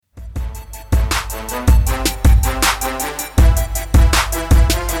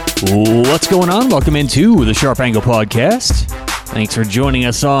What's going on? Welcome into the Sharp Angle Podcast. Thanks for joining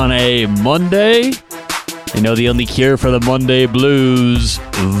us on a Monday. You know the only cure for the Monday blues,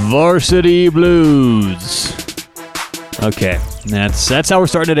 Varsity Blues. Okay, that's how we're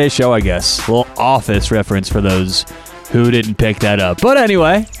starting today's show, I guess. A little Office reference for those who didn't pick that up. But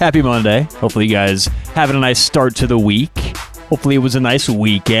anyway, happy Monday. Hopefully you guys having a nice start to the week. Hopefully it was a nice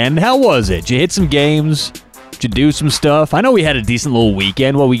weekend. How was it? Did you hit some games? Did you do some stuff? I know we had a decent little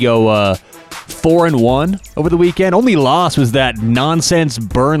weekend. We go 4-1 over the weekend. Only loss was that nonsense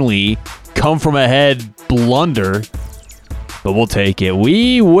Burnley come from ahead blunder. But we'll take it.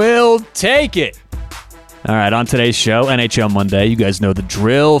 We will take it. All right, on today's show, NHL Monday. You guys know the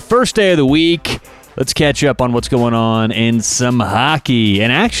drill. First day of the week. Let's catch up on what's going on in some hockey.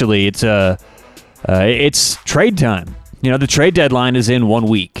 And actually, it's trade time. You know, the trade deadline is in 1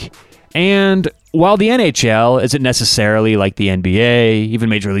 week. And while the NHL isn't necessarily like the NBA, even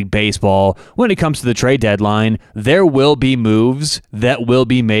Major League Baseball, when it comes to the trade deadline, there will be moves that will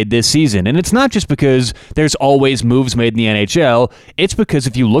be made this season. And it's not just because there's always moves made in the NHL. It's because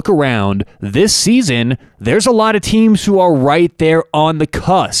if you look around this season, there's a lot of teams who are right there on the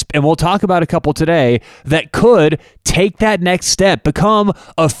cusp. And we'll talk about a couple today that could take that next step, become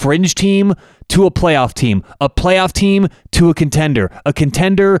a fringe team to a playoff team to a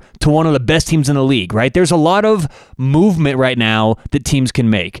contender to one of the best teams in the league, right? There's a lot of movement right now that teams can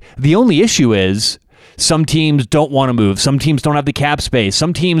make. The only issue is some teams don't want to move. Some teams don't have the cap space.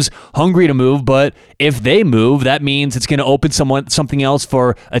 Some teams hungry to move, but if they move, that means it's going to open something else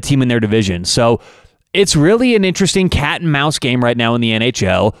for a team in their division. So it's really an interesting cat and mouse game right now in the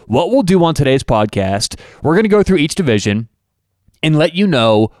NHL. What we'll do on today's podcast, we're going to go through each division and let you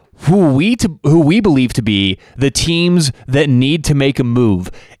know who we believe to be the teams that need to make a move.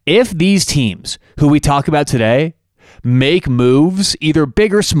 If these teams who we talk about today make moves, either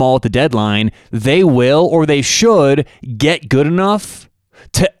big or small at the deadline, they will or they should get good enough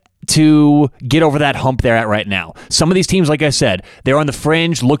to get over that hump they're at right now. Some of these teams, like I said, they're on the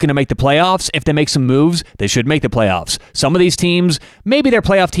fringe looking to make the playoffs. If they make some moves, they should make the playoffs. Some of these teams, maybe they're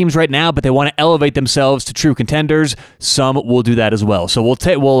playoff teams right now, but they want to elevate themselves to true contenders. Some will do that as well. So we'll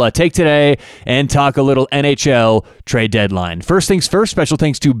take today and talk a little NHL trade deadline. First things first, special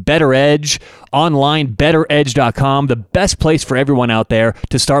thanks to Better Edge. Online, betteredge.com, the best place for everyone out there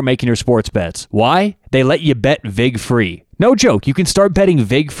to start making your sports bets. Why? They let you bet VIG free. No joke, you can start betting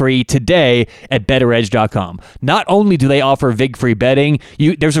VIG free today at betteredge.com. Not only do they offer VIG free betting,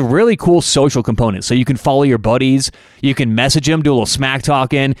 there's a really cool social component. So you can follow your buddies, you can message them, do a little smack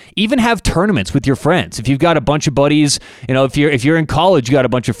talking, even have tournaments with your friends. If you've got a bunch of buddies, you know, if you're in college, you got a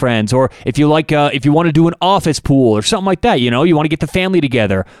bunch of friends, or if you if you want to do an office pool or something like that, you know, you want to get the family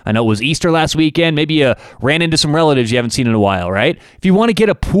together. I know it was Easter last weekend, maybe you ran into some relatives you haven't seen in a while, right? If you want to get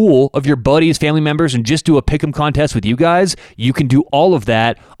a pool of your buddies, family members, and just do a pick'em contest with you guys, you can do all of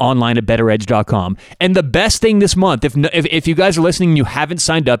that online at betteredge.com. And the best thing this month, if you guys are listening and you haven't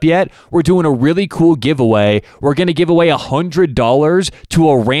signed up yet, we're doing a really cool giveaway. We're going to give away $100 to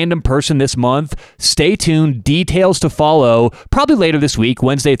a random person this month. Stay tuned. Details to follow. Probably later this week,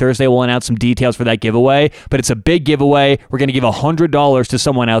 Wednesday, Thursday, we'll announce some details for that giveaway. But it's a big giveaway. We're going to give $100 to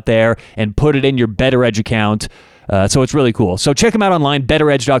someone out there and put it in your Better Edge account. So it's really cool. So check them out online,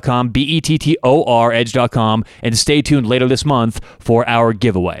 betteredge.com, BETTOR edge.com, and stay tuned later this month for our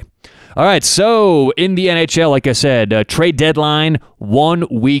giveaway. All right, so in the NHL, like I said, trade deadline 1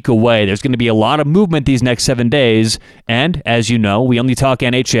 week away. There's going to be a lot of movement these next 7 days, and as you know, we only talk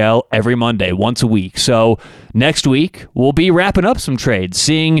NHL every Monday, once a week. So next week, we'll be wrapping up some trades,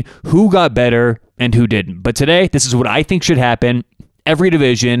 seeing who got better and who didn't. But today, this is what I think should happen. Every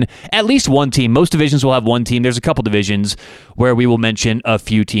division, at least one team. Most divisions will have one team. There's a couple divisions where we will mention a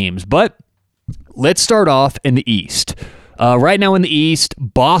few teams. But let's start off in the East. Right now in the East,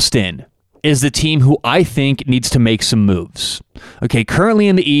 Boston is the team who I think needs to make some moves. Okay, currently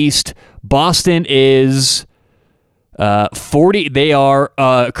in the East, Boston is 40. They are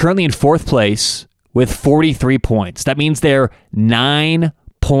currently in fourth place with 43 points. That means they're 9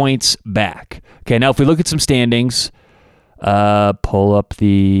 points back. Okay, now if we look at some standings, pull up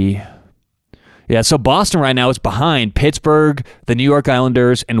the... Yeah, so Boston right now is behind Pittsburgh, the New York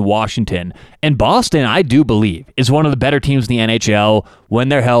Islanders, and Washington. And Boston, I do believe, is one of the better teams in the NHL when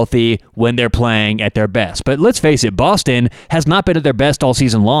they're healthy, when they're playing at their best. But let's face it, Boston has not been at their best all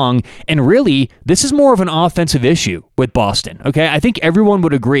season long, and really, this is more of an offensive issue with Boston, okay? I think everyone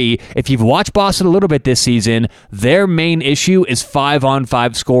would agree, if you've watched Boston a little bit this season, their main issue is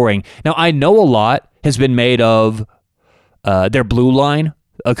 5-on-5 scoring. Now, I know a lot has been made of their blue line,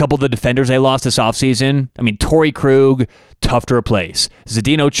 a couple of the defenders they lost this offseason. I mean, Torrey Krug, tough to replace.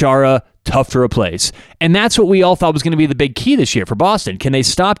 Zdeno Chara, tough to replace. And that's what we all thought was going to be the big key this year for Boston. Can they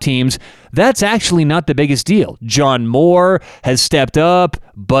stop teams? That's actually not the biggest deal. John Moore has stepped up,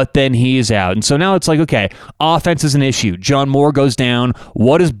 but then he's out. And so now it's like, okay, offense is an issue. John Moore goes down.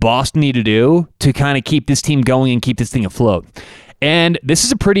 What does Boston need to do to kind of keep this team going and keep this thing afloat? And this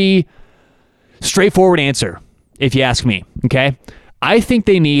is a pretty straightforward answer, if you ask me, okay? I think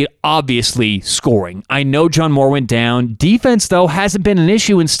they need, obviously, scoring. I know John Moore went down. Defense, though, hasn't been an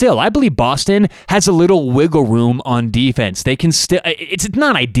issue, and still, I believe Boston has a little wiggle room on defense. They can still, it's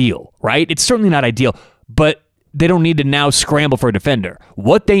not ideal, right? It's certainly not ideal, but they don't need to now scramble for a defender.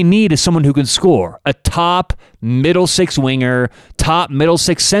 What they need is someone who can score. A top middle six winger, top middle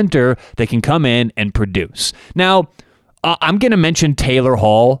six center that can come in and produce. Now, I'm going to mention Taylor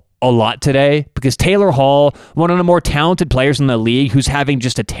Hall a lot today because Taylor Hall, one of the more talented players in the league who's having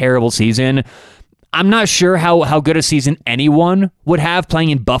just a terrible season. I'm not sure how good a season anyone would have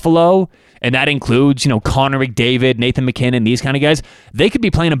playing in Buffalo, and that includes, Connor McDavid, Nathan McKinnon, these kind of guys. They could be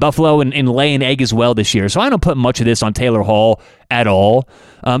playing in Buffalo and lay an egg as well this year. So I don't put much of this on Taylor Hall at all.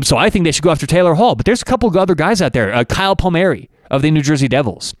 So I think they should go after Taylor Hall. But there's a couple of other guys out there. Kyle Palmieri of the New Jersey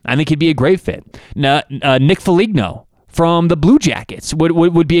Devils. I think he'd be a great fit. Nick Foligno from the Blue Jackets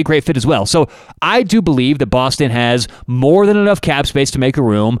would be a great fit as well. So I do believe that Boston has more than enough cap space to make a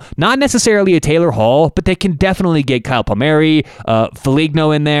room. Not necessarily a Taylor Hall, but they can definitely get Kyle Palmieri,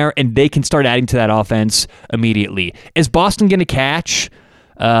 Foligno in there, and they can start adding to that offense immediately. Is Boston going to catch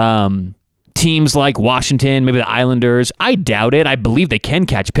teams like Washington, maybe the Islanders? I doubt it. I believe they can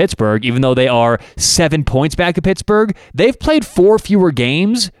catch Pittsburgh, even though they are 7 points back of Pittsburgh. They've played 4 fewer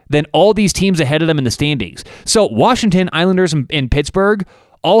games than all these teams ahead of them in the standings. So Washington, Islanders, and Pittsburgh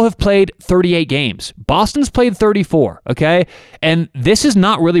all have played 38 games. Boston's played 34, okay? And this is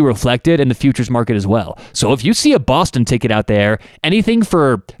not really reflected in the futures market as well. So if you see a Boston ticket out there, anything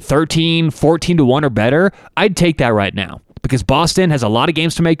for 13, 14 to 1 or better, I'd take that right now. Because Boston has a lot of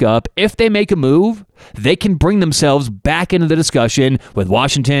games to make up. If they make a move, they can bring themselves back into the discussion with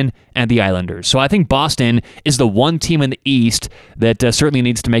Washington and the Islanders. So I think Boston is the one team in the East that certainly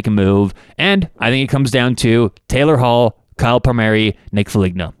needs to make a move. And I think it comes down to Taylor Hall, Kyle Palmieri, Nick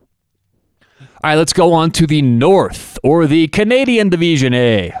Foligno. All right, let's go on to the North, or the Canadian Division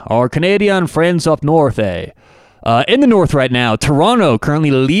A. Our Canadian friends up north, in the North right now, Toronto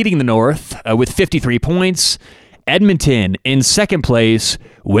currently leading the North with 53 points. Edmonton in second place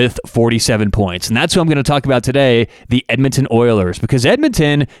with 47 points. And that's who I'm going to talk about today, the Edmonton Oilers, because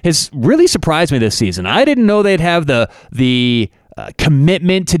Edmonton has really surprised me this season. I didn't know they'd have the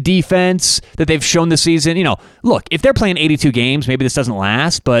commitment to defense that they've shown this season. Look, if they're playing 82 games, maybe this doesn't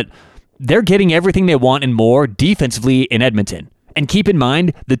last, but they're getting everything they want and more defensively in Edmonton. And keep in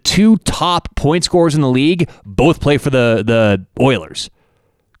mind, the 2 top point scorers in the league both play for the Oilers.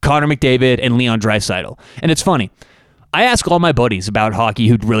 Connor McDavid and Leon Draisaitl. And it's funny. I ask all my buddies about hockey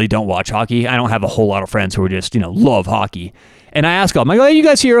who really don't watch hockey. I don't have a whole lot of friends who are just, love hockey. And I ask them, I go, hey, you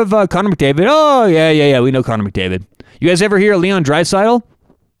guys hear of Connor McDavid? Oh, yeah, we know Connor McDavid. You guys ever hear of Leon Draisaitl?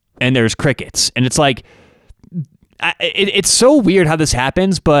 And there's crickets. And it's like, it's so weird how this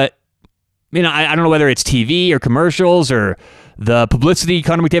happens, but, I don't know whether it's TV or commercials or the publicity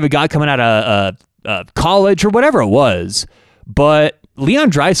Connor McDavid got coming out of college or whatever it was. But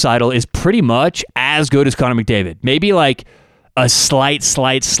Leon Draisaitl is pretty much as good as Connor McDavid. Maybe like a slight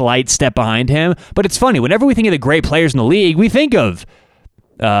step behind him. But it's funny. Whenever we think of the great players in the league, we think of,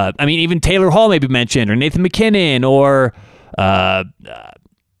 even Taylor Hall maybe mentioned, or Nathan McKinnon, or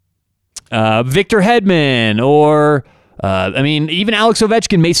Victor Hedman, or, even Alex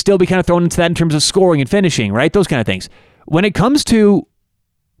Ovechkin may still be kind of thrown into that in terms of scoring and finishing, right? Those kind of things. When it comes to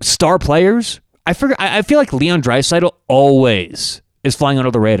star players, I feel like Leon Draisaitl always is flying under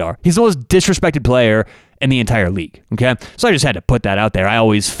the radar. He's the most disrespected player in the entire league, okay? So I just had to put that out there. I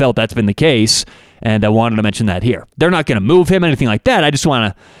always felt that's been the case, and I wanted to mention that here. They're not going to move him, anything like that. I just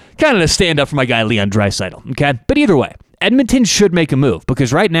want to kind of stand up for my guy Leon Draisaitl, okay? But either way, Edmonton should make a move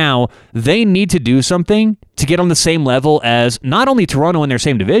because right now they need to do something to get on the same level as not only Toronto in their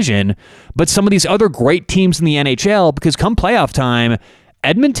same division, but some of these other great teams in the NHL, because come playoff time,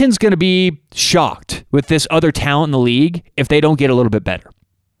 Edmonton's going to be shocked with this other talent in the league if they don't get a little bit better.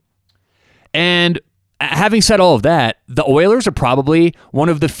 And having said all of that, the Oilers are probably one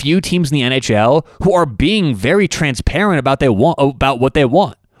of the few teams in the NHL who are being very transparent about what they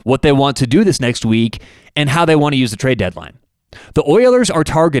want to do this next week, and how they want to use the trade deadline. The Oilers are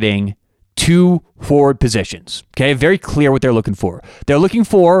targeting two forward positions. Okay, very clear what they're looking for. They're looking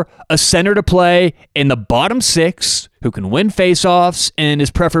for a center to play in the bottom six who can win faceoffs and is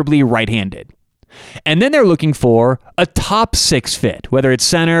preferably right-handed. And then they're looking for a top six fit, whether it's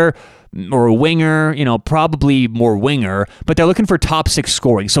center or a winger, probably more winger, but they're looking for top six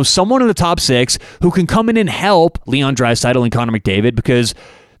scoring. So someone in the top six who can come in and help Leon Draisaitl and Connor McDavid, because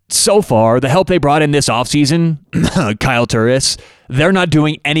so far, the help they brought in this offseason, Kyle Turris, they're not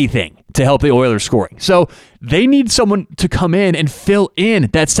doing anything to help the Oilers scoring. So they need someone to come in and fill in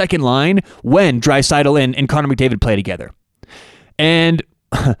that second line when Draisaitl and Connor McDavid play together. And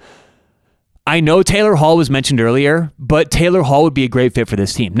I know Taylor Hall was mentioned earlier, but Taylor Hall would be a great fit for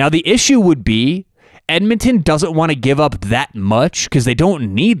this team. Now, the issue would be Edmonton doesn't want to give up that much because they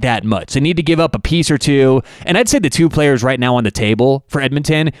don't need that much. They need to give up a piece or two. And I'd say the two players right now on the table for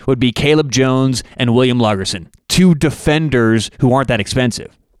Edmonton would be Caleb Jones and William Lagesson, two defenders who aren't that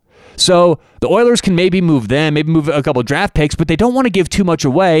expensive. So the Oilers can maybe move them, maybe move a couple draft picks, but they don't want to give too much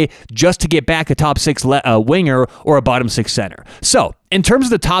away just to get back a top six winger or a bottom six center. So in terms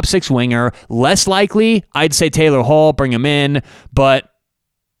of the top six winger, less likely, I'd say Taylor Hall, bring him in, but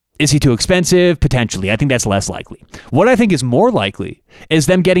is he too expensive? Potentially. I think that's less likely. What I think is more likely is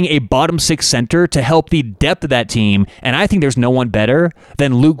them getting a bottom six center to help the depth of that team, and I think there's no one better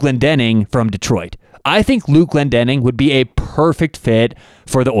than Luke Glendening from Detroit. I think Luke Glendening would be a perfect fit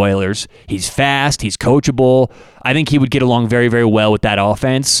for the Oilers. He's fast. He's coachable. I think he would get along very, very well with that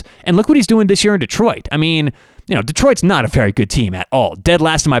offense. And look what he's doing this year in Detroit. I mean, Detroit's not a very good team at all. Dead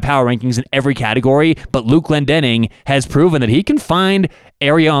last in my power rankings in every category, but Luke Glendening has proven that he can find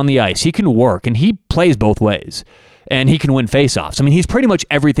area on the ice. He can work, and he plays both ways. And he can win faceoffs. I mean, he's pretty much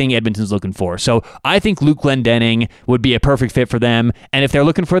everything Edmonton's looking for. So I think Luke Glendening would be a perfect fit for them. And if they're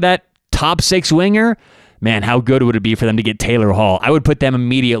looking for that top six winger, man, how good would it be for them to get Taylor Hall? I would put them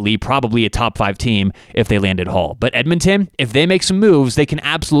immediately, probably a top five team if they landed Hall. But Edmonton, if they make some moves, they can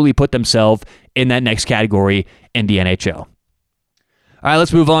absolutely put themselves in that next category in the NHL. All right,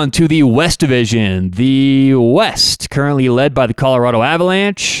 let's move on to the West Division. The West, currently led by the Colorado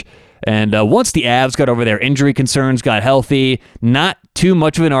Avalanche. And once the Avs got over their injury concerns, got healthy, not too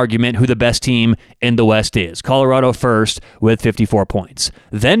much of an argument who the best team in the West is. Colorado first with 54 points.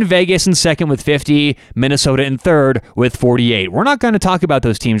 Then Vegas in second with 50, Minnesota in third with 48. We're not going to talk about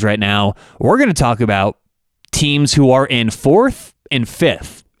those teams right now. We're going to talk about teams who are in fourth and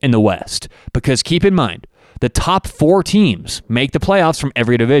fifth in the West. Because keep in mind, the top four teams make the playoffs from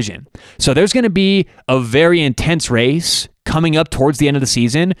every division. So there's going to be a very intense race coming up towards the end of the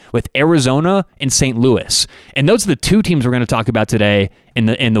season with Arizona and St. Louis. And those are the two teams we're going to talk about today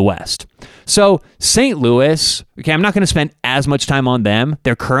in the West. So St. Louis, okay, I'm not going to spend as much time on them.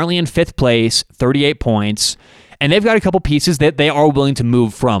 They're currently in fifth place, 38 points. And they've got a couple pieces that they are willing to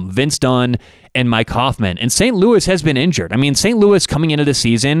move from, Vince Dunn and Mike Hoffman. And St. Louis has been injured. I mean, St. Louis coming into the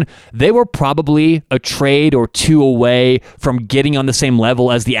season, they were probably a trade or two away from getting on the same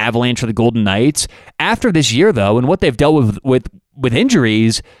level as the Avalanche or the Golden Knights. After this year, though, and what they've dealt with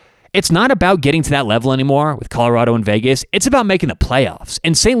injuries, it's not about getting to that level anymore with Colorado and Vegas. It's about making the playoffs.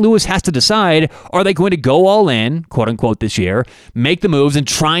 And St. Louis has to decide, are they going to go all in, quote unquote, this year, make the moves and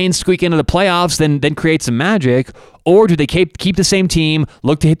try and squeak into the playoffs, then create some magic, or do they keep the same team,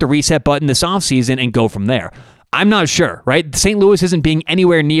 look to hit the reset button this offseason and go from there? I'm not sure, right? St. Louis isn't being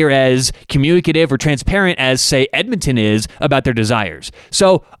anywhere near as communicative or transparent as, say, Edmonton is about their desires.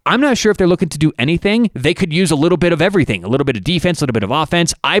 So I'm not sure if they're looking to do anything. They could use a little bit of everything, a little bit of defense, a little bit of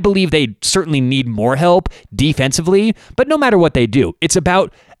offense. I believe they certainly need more help defensively, but no matter what they do, it's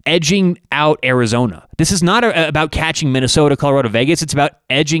about edging out Arizona. This is not about catching Minnesota, Colorado, Vegas. It's about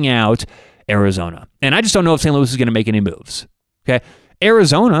edging out Arizona. And I just don't know if St. Louis is going to make any moves. Okay,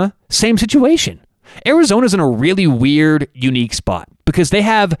 Arizona, same situation. Arizona's in a really weird, unique spot because they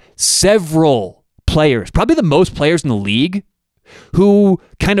have several players, probably the most players in the league, who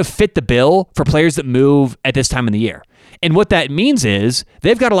kind of fit the bill for players that move at this time of the year. And what that means is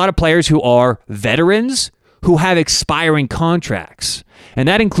they've got a lot of players who are veterans who have expiring contracts. And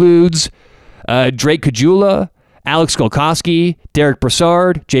that includes Drake Caggiula, Alex Golkowski, Derek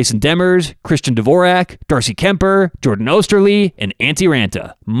Brassard, Jason Demers, Christian Dvorak, Darcy Kemper, Jordan Osterley, and Antti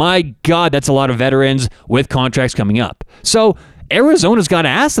Ranta. My God, that's a lot of veterans with contracts coming up. So Arizona's got to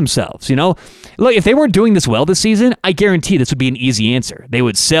ask themselves, look, if they weren't doing this well this season, I guarantee this would be an easy answer. They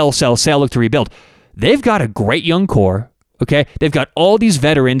would sell, look to rebuild. They've got a great young core, Okay, they've got all these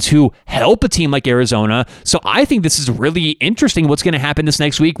veterans who help a team like Arizona. So I think this is really interesting what's going to happen this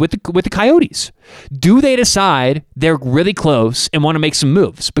next week with the Coyotes. Do they decide they're really close and want to make some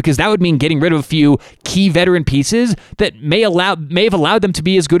moves? Because that would mean getting rid of a few key veteran pieces that may have allowed them to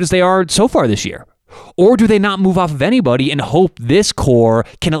be as good as they are so far this year. Or do they not move off of anybody and hope this core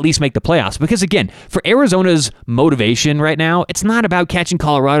can at least make the playoffs? Because again, for Arizona's motivation right now, it's not about catching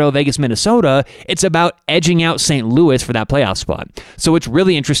Colorado, Vegas, Minnesota. It's about edging out St. Louis for that playoff spot. So it's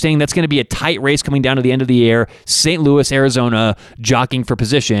really interesting. That's going to be a tight race coming down to the end of the year. St. Louis, Arizona jockeying for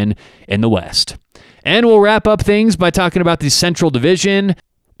position in the West. And we'll wrap up things by talking about the Central Division.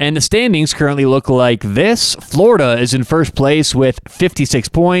 And the standings currently look like this. Florida is in first place with 56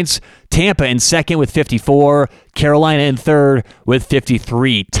 points. Tampa in second with 54. Carolina in third with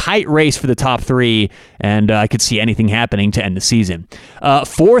 53. Tight race for the top three, and I could see anything happening to end the season.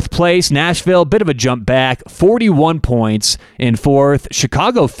 Fourth place, Nashville, bit of a jump back. 41 points in fourth.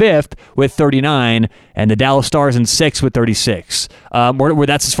 Chicago fifth with 39. And the Dallas Stars in sixth with 36.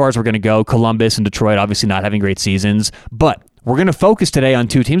 That's as far as we're going to go. Columbus and Detroit obviously not having great seasons. But we're going to focus today on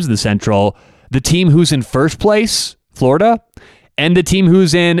two teams in the Central. The team who's in first place, Florida, and the team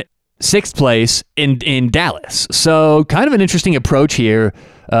who's in sixth place in Dallas. So kind of an interesting approach here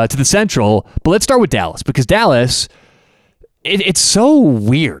to the Central. But let's start with Dallas, because Dallas, it's so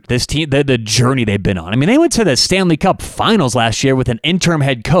weird, this team, the journey they've been on. I mean, they went to the Stanley Cup Finals last year with an interim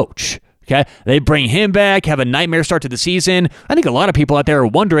head coach. Okay, they bring him back, have a nightmare start to the season. I think a lot of people out there are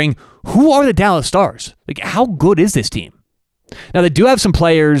wondering, who are the Dallas Stars? Like, how good is this team? Now, they do have some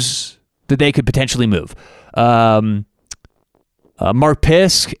players that they could potentially move. Mark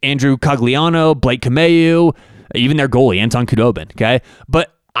Pisk, Andrew Cogliano, Blake Cameu, even their goalie, Anton Khudobin. Okay,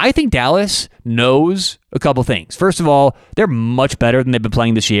 but I think Dallas knows a couple things. First of all, they're much better than they've been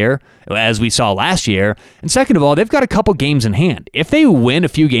playing this year, as we saw last year. And second of all, they've got a couple games in hand. If they win a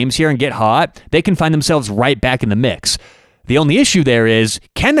few games here and get hot, they can find themselves right back in the mix. The only issue there is,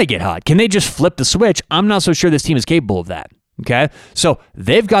 can they get hot? Can they just flip the switch? I'm not so sure this team is capable of that. Okay, so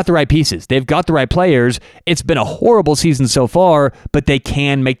they've got the right pieces. They've got the right players. It's been a horrible season so far, but they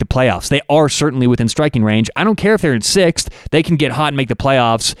can make the playoffs. They are certainly within striking range. I don't care if they're in sixth. They can get hot and make the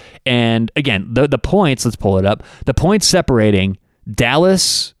playoffs. And again, the points, let's pull it up. The points separating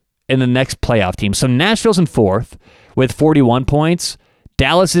Dallas and the next playoff team. So Nashville's in fourth with 41 points.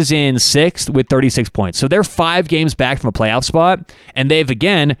 Dallas is in sixth with 36 points. So they're 5 games back from a playoff spot, and they've,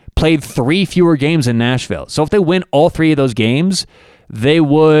 again, played 3 fewer games in Nashville. So if they win all 3 of those games, they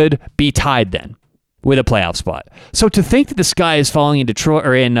would be tied then with a playoff spot. So to think that the sky is falling in Detroit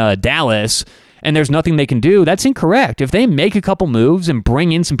or in Dallas and there's nothing they can do, that's incorrect. If they make a couple moves and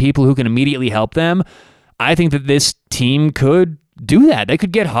bring in some people who can immediately help them, I think that this team could do that. They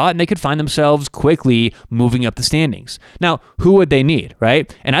could get hot and they could find themselves quickly moving up the standings. Now, who would they need,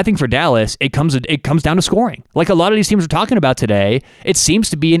 right? And I think for Dallas, it comes down to scoring. Like a lot of these teams we're talking about today, it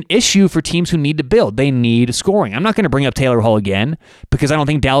seems to be an issue for teams who need to build. They need scoring. I'm not going to bring up Taylor Hall again because I don't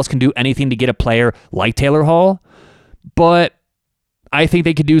think Dallas can do anything to get a player like Taylor Hall, but I think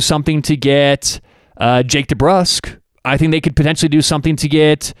they could do something to get Jake DeBrusk. I think they could potentially do something to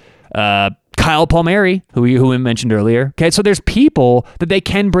get Kyle Palmieri, who we mentioned earlier. Okay, so there's people that they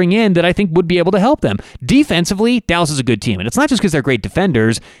can bring in that I think would be able to help them. Defensively, Dallas is a good team, and it's not just because they're great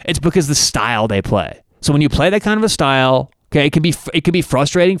defenders, it's because the style they play. So when you play that kind of a style, okay, it can be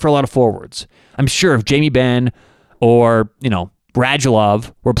frustrating for a lot of forwards. I'm sure if Jamie Benn or,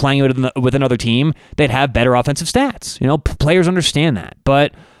 Radulov were playing with another team, they'd have better offensive stats. Players understand that.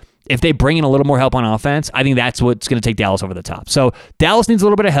 But if they bring in a little more help on offense, I think that's what's going to take Dallas over the top. So Dallas needs a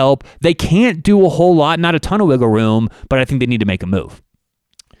little bit of help. They can't do a whole lot, not a ton of wiggle room, but I think they need to make a move.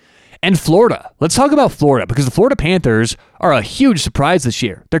 And Florida. Let's talk about Florida, because the Florida Panthers are a huge surprise this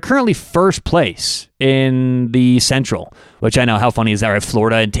year. They're currently first place in the Central, which I know, how funny is that, right?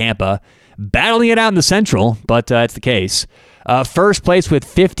 Florida and Tampa battling it out in the Central, but it's the case. First place with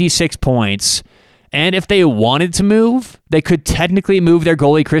 56 points. And if they wanted to move, they could technically move their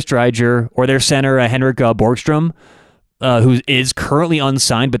goalie, Chris Dreiger, or their center, Henrik Borgstrom, who is currently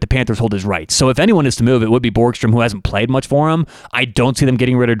unsigned, but the Panthers hold his rights. So if anyone is to move, it would be Borgstrom, who hasn't played much for him. I don't see them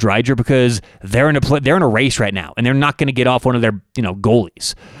getting rid of Dreiger because they're in a race right now, and they're not going to get off one of their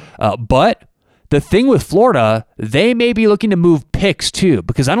goalies. But the thing with Florida, they may be looking to move picks too,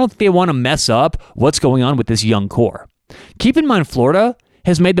 because I don't think they want to mess up what's going on with this young core. Keep in mind, Florida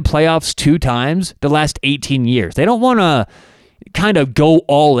has made the playoffs 2 times the last 18 years. They don't want to kind of go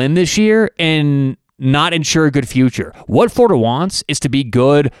all in this year and not ensure a good future. What Florida wants is to be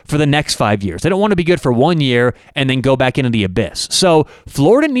good for the next 5 years. They don't want to be good for 1 year and then go back into the abyss. So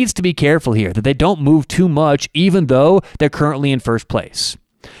Florida needs to be careful here that they don't move too much, even though they're currently in first place.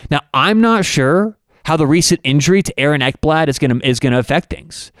 Now, I'm not sure how the recent injury to Aaron Ekblad is going to affect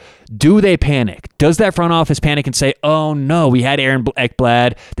things. Do they panic? Does that front office panic and say, oh no, we had Aaron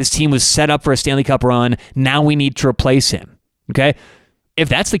Ekblad. This team was set up for a Stanley Cup run. Now we need to replace him. Okay? If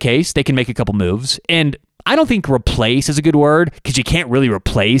that's the case, they can make a couple moves. And I don't think replace is a good word because you can't really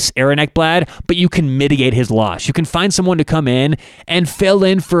replace Aaron Ekblad, but you can mitigate his loss. You can find someone to come in and fill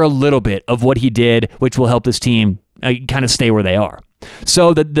in for a little bit of what he did, which will help this team kind of stay where they are.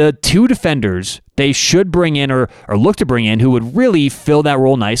 So the two defenders they should bring in or look to bring in who would really fill that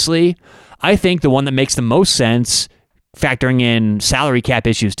role nicely, I think the one that makes the most sense, factoring in salary cap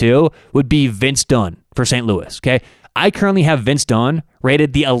issues too, would be Vince Dunn for St. Louis. Okay, I currently have Vince Dunn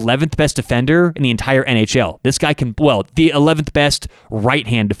rated the 11th best defender in the entire NHL. This guy can, the 11th best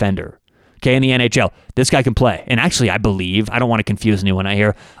right-hand defender. Okay, in the NHL, this guy can play. And actually, I believe, I don't want to confuse anyone out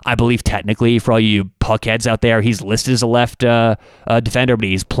here, I believe technically, for all you puckheads out there, he's listed as a left defender, but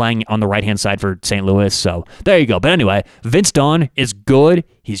he's playing on the right-hand side for St. Louis, so there you go. But anyway, Vince Dunn is good.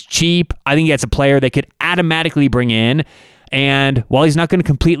 He's cheap. I think that's a player they could automatically bring in, and while he's not going to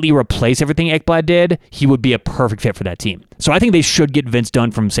completely replace everything Ekblad did, he would be a perfect fit for that team. So I think they should get Vince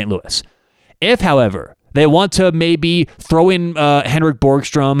Dunn from St. Louis. If, however, they want to maybe throw in Henrik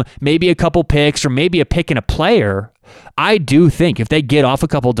Borgstrom, maybe a couple picks, or maybe a pick and a player, I do think if they get off a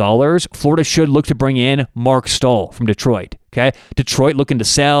couple dollars, Florida should look to bring in Mark Stahl from Detroit. Okay, Detroit looking to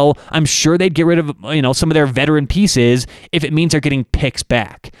sell. I'm sure they'd get rid of some of their veteran pieces if it means they're getting picks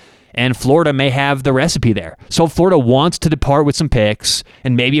back. And Florida may have the recipe there. So if Florida wants to depart with some picks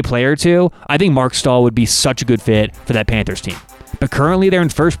and maybe a player or two, I think Mark Stahl would be such a good fit for that Panthers team. But currently, they're in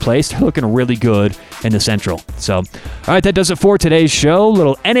first place. They're looking really good in the Central. So, all right, that does it for today's show.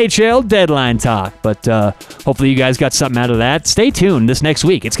 Little NHL deadline talk. But hopefully you guys got something out of that. Stay tuned this next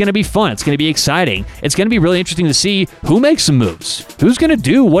week. It's going to be fun. It's going to be exciting. It's going to be really interesting to see who makes some moves. Who's going to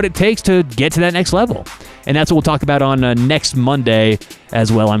do what it takes to get to that next level. And that's what we'll talk about on next Monday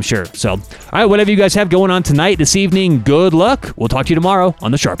as well, I'm sure. So, all right, whatever you guys have going on tonight, this evening, good luck. We'll talk to you tomorrow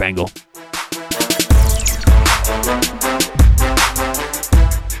on The Sharp Angle.